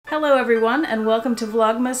Hello everyone and welcome to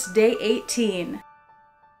Vlogmas Day 18.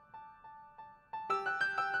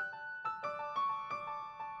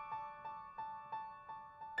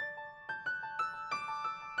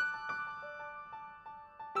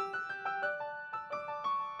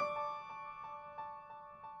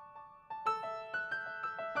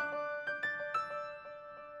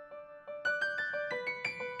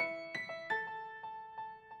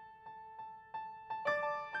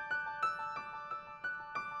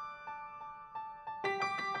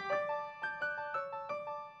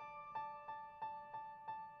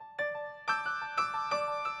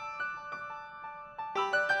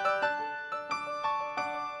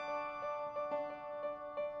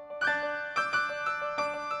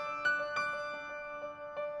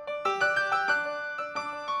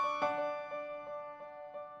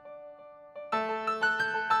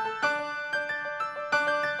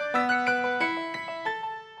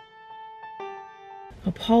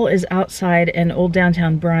 Paul is outside in old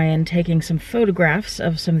downtown Bryan taking some photographs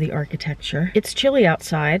of some of the architecture. It's chilly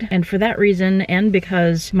outside, and for that reason, and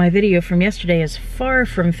because my video from yesterday is far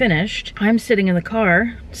from finished, I'm sitting in the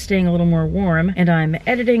car, staying a little more warm, and I'm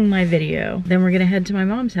editing my video. Then we're gonna head to my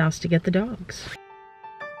mom's house to get the dogs.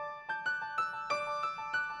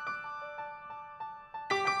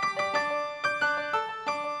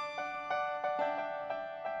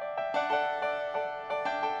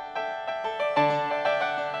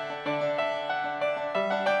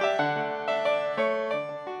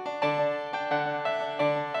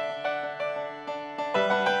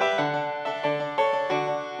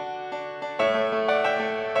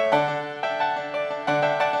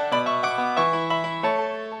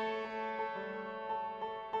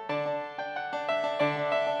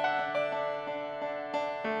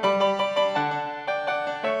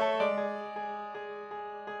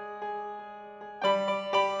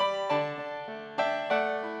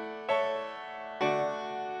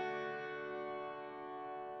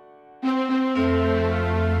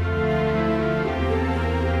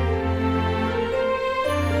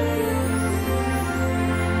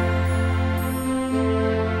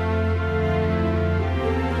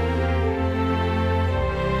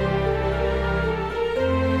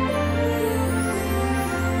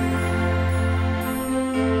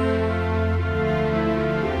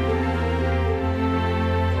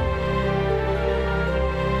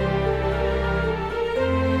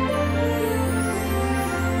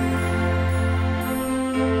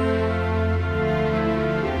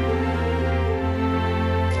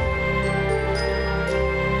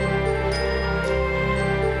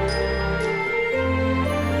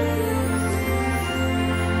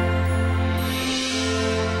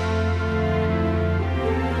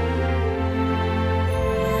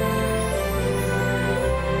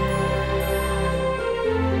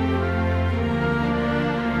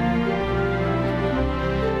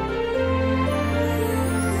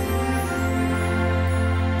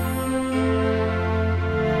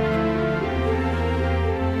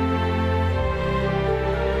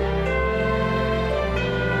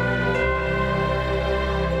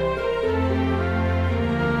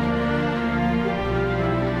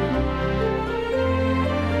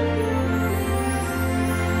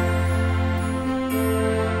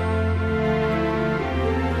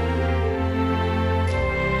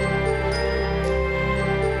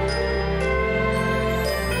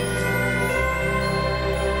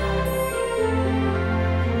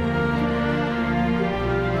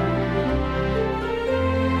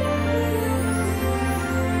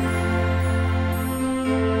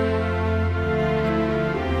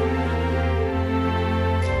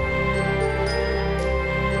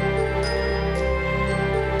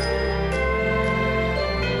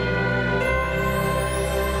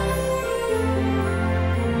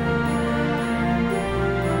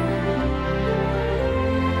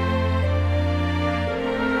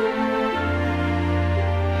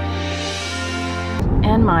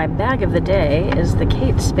 And my bag of the day is the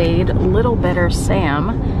Kate Spade Little Better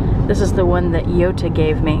Sam. This is the one that Yota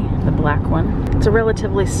gave me, the black one. It's a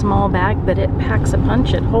relatively small bag, but it packs a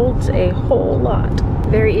punch. It holds a whole lot.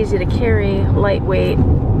 Very easy to carry, lightweight.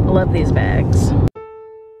 Love these bags.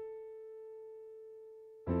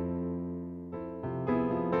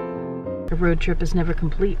 A road trip is never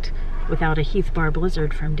complete without a Heath Bar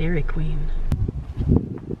Blizzard from Dairy Queen.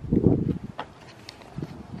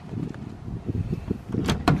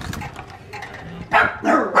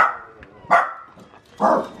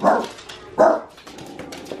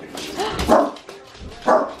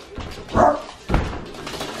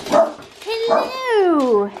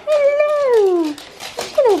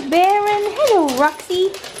 Roxy.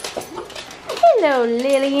 Hello,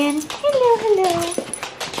 Lillian. Hello, hello.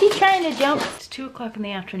 She trying to jump. It's 2 o'clock in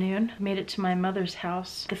the afternoon. Made it to my mother's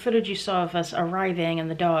house. The footage you saw of us arriving and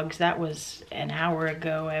the dogs, that was an hour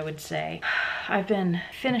ago, I would say. I've been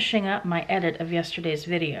finishing up my edit of yesterday's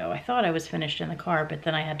video. I thought I was finished in the car, but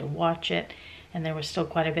then I had to watch it and there was still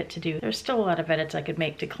quite a bit to do. There's still a lot of edits I could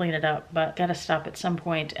make to clean it up, but gotta stop at some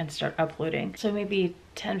point and start uploading. So maybe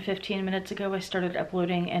 10-15 minutes ago I started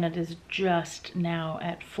uploading and it is just now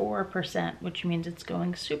at 4%, which means it's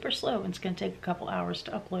going super slow and it's gonna take a couple hours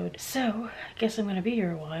to upload. So I guess I'm gonna be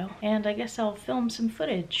here a while and I guess I'll film some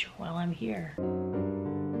footage while I'm here.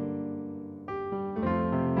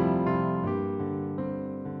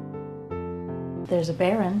 There's a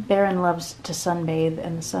Baron. Baron loves to sunbathe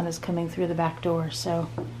and the sun is coming through the back door, so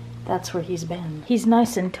that's where he's been. He's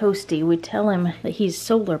nice and toasty. We tell him that he's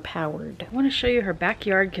solar powered. I want to show you her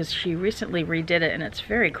backyard because she recently redid it and it's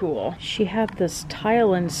very cool. She had this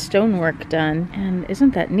tile and stonework done and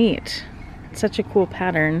isn't that neat? It's such a cool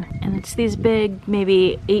pattern. And it's these big,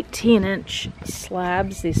 maybe 18-inch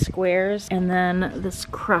slabs, these squares, and then this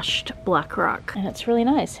crushed black rock. And it's really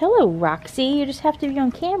nice. Hello, Roxy. You just have to be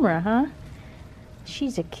on camera, huh?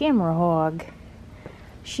 She's a camera hog.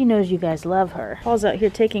 She knows you guys love her. Paul's out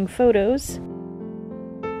here taking photos.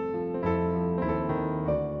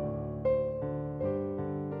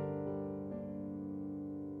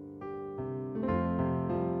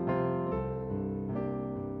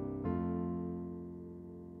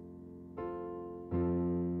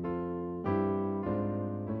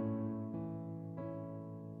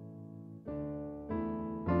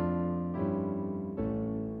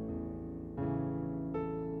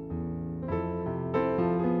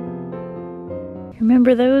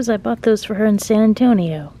 Remember those? I bought those for her in San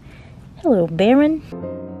Antonio. Hello, Baron.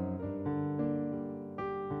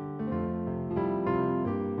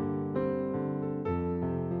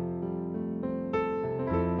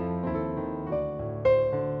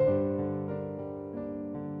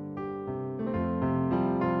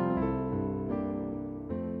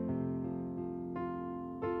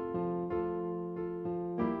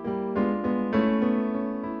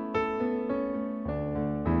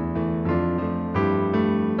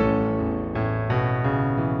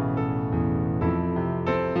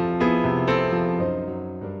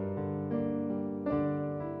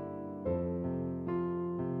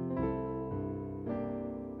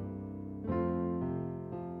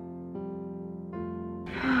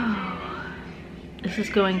 This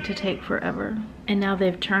is going to take forever. And now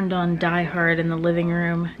they've turned on Die Hard in the living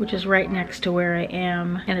room, which is right next to where I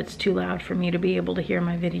am, and it's too loud for me to be able to hear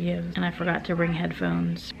my videos, and I forgot to bring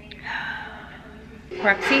headphones.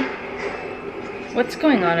 Roxy, what's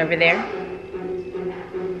going on over there?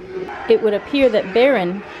 It would appear that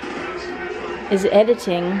Baron is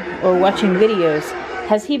editing or watching videos.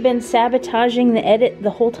 Has he been sabotaging the edit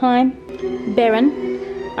the whole time?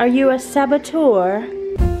 Baron, are you a saboteur?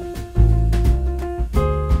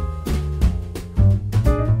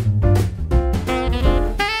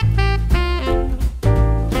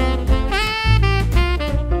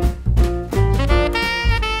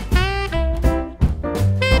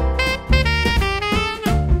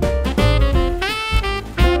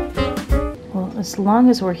 As long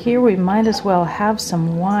as we're here, we might as well have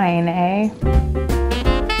some wine, eh?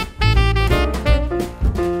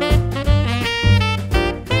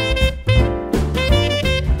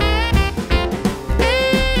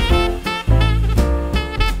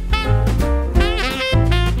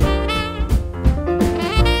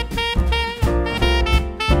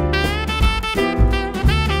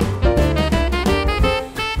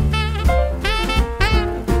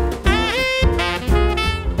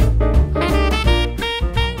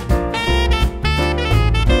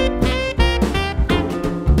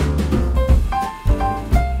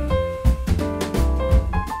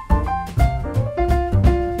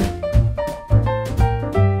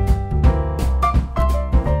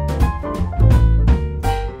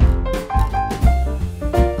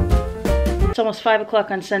 It's almost 5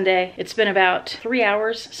 o'clock on Sunday. It's been about 3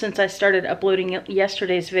 hours since I started uploading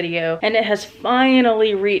yesterday's video, and it has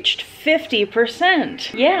finally reached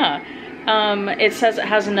 50%. Yeah. It says it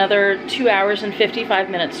has another 2 hours and 55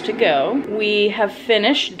 minutes to go. We have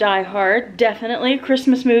finished Die Hard, definitely a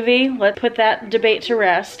Christmas movie. Let's put that debate to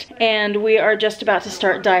rest. And we are just about to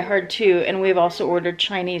start Die Hard 2, and we've also ordered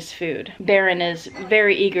Chinese food. Baron is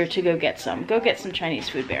very eager to go get some. Go get some Chinese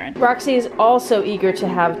food, Baron. Roxy is also eager to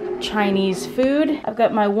have Chinese food. I've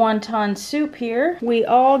got my wonton soup here. We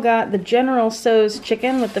all got the General Tso's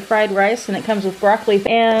chicken with the fried rice, and it comes with broccoli.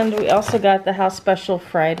 And we also got the house special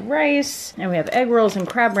fried rice. And we have egg rolls and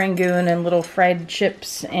crab rangoon and little fried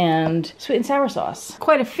chips and sweet and sour sauce.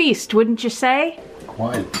 Quite a feast, wouldn't you say?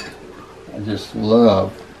 Quite. I just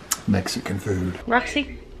love Mexican food.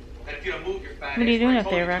 Roxy? What are you doing up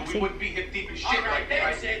there, Roxy?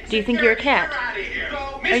 Do you think you're a cat?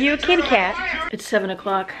 Are you a kitty cat? It's 7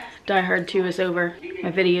 o'clock. Die Hard 2 is over.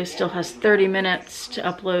 My video still has 30 minutes to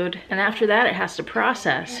upload, and after that it has to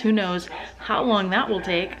process. Who knows how long that will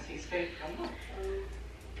take.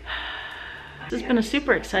 This has been a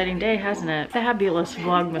super exciting day, hasn't it? Fabulous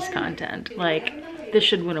Vlogmas content. Like, this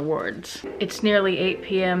should win awards. It's nearly 8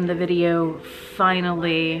 p.m. The video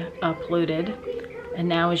finally uploaded. And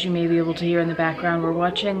now, as you may be able to hear in the background, we're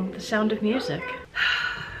watching The Sound of Music.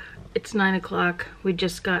 It's 9 o'clock. We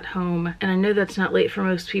just got home. And I know that's not late for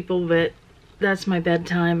most people, but that's my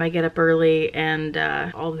bedtime. I get up early, and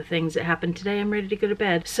all the things that happened today, I'm ready to go to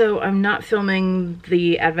bed. So I'm not filming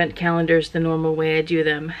the advent calendars the normal way I do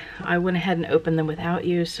them. I went ahead and opened them without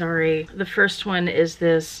you, sorry. The first one is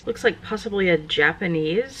this, looks like possibly a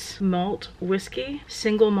Japanese malt whiskey,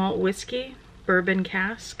 single malt whiskey, bourbon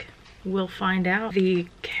cask. We'll find out. The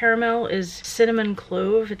caramel is cinnamon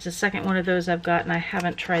clove. It's the second one of those I've got, and I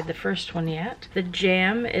haven't tried the first one yet. The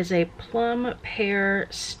jam is a plum pear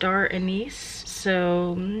star anise.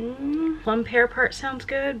 So plum pear part sounds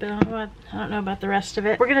good, but I don't know about the rest of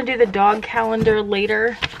it. We're gonna do the dog calendar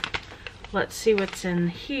later. Let's see what's in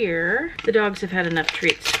here. The dogs have had enough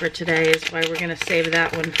treats for today, is why we're gonna save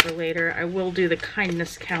that one for later. I will do the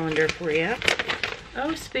kindness calendar for you.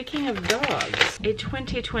 Oh, speaking of dogs, a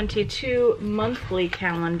 2022 monthly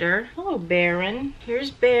calendar. Hello, Baron. Here's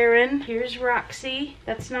Baron. Here's Roxy.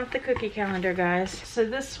 That's not the cookie calendar, guys. So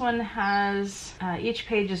this one has, each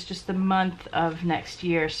page is just the month of next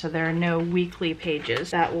year, so there are no weekly pages.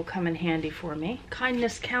 That will come in handy for me.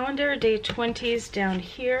 Kindness calendar, day 20s down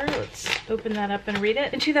here. Let's open that up and read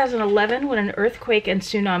it. In 2011, when an earthquake and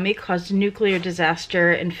tsunami caused a nuclear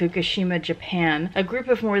disaster in Fukushima, Japan, a group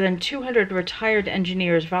of more than 200 retired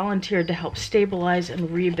engineers volunteered to help stabilize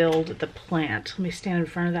and rebuild the plant. Let me stand in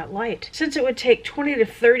front of that light. Since it would take 20 to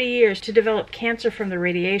 30 years to develop cancer from the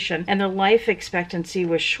radiation, and the life expectancy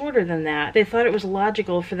was shorter than that, they thought it was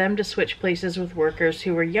logical for them to switch places with workers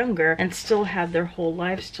who were younger and still had their whole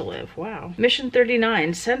lives to live. Wow. Mission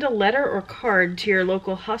 39, send a letter or card to your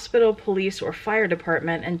local hospital, police, or fire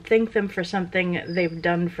department and thank them for something they've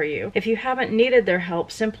done for you. If you haven't needed their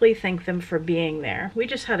help, simply thank them for being there. We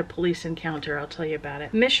just had a police encounter, I'll tell you about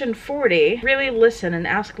it. Mission 40, really listen and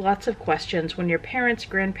ask lots of questions when your parents,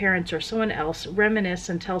 grandparents, or someone else reminisce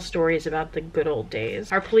and tell stories about the good old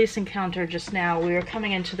days. Our police encounter just now, we were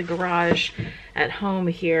coming into the garage at home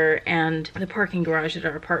here, and the parking garage at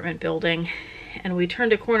our apartment building, and we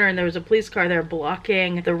turned a corner and there was a police car there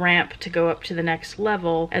blocking the ramp to go up to the next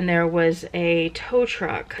level, and there was a tow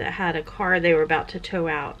truck that had a car they were about to tow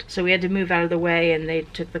out. So we had to move out of the way and they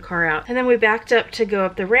took the car out. And then we backed up to go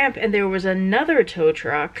up the ramp and there was another tow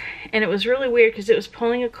truck, and it was really weird because it was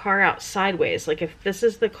pulling a car out sideways. Like if this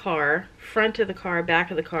is the car, front of the car,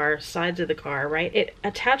 back of the car, sides of the car, right? It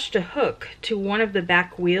attached a hook to one of the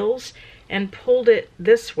back wheels and pulled it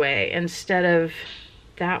this way instead of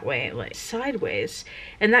that way, like sideways.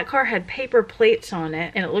 And that car had paper plates on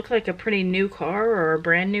it, and it looked like a pretty new car or a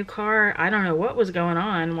brand new car. I don't know what was going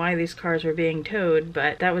on, why these cars were being towed,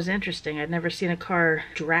 but that was interesting. I'd never seen a car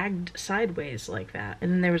dragged sideways like that.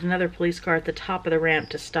 And then there was another police car at the top of the ramp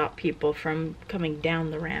to stop people from coming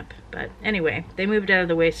down the ramp. But anyway, they moved out of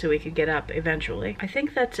the way so we could get up eventually. I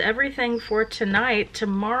think that's everything for tonight.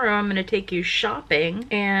 Tomorrow I'm gonna take you shopping,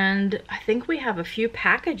 and I think we have a few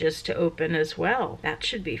packages to open as well. That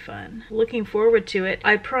should be fun. Looking forward to it.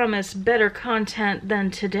 I promise better content than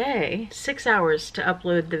today. 6 hours to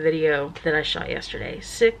upload the video that I shot yesterday.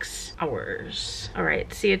 6 hours. All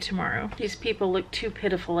right, see you tomorrow. These people look too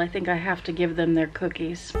pitiful. I think I have to give them their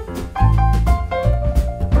cookies.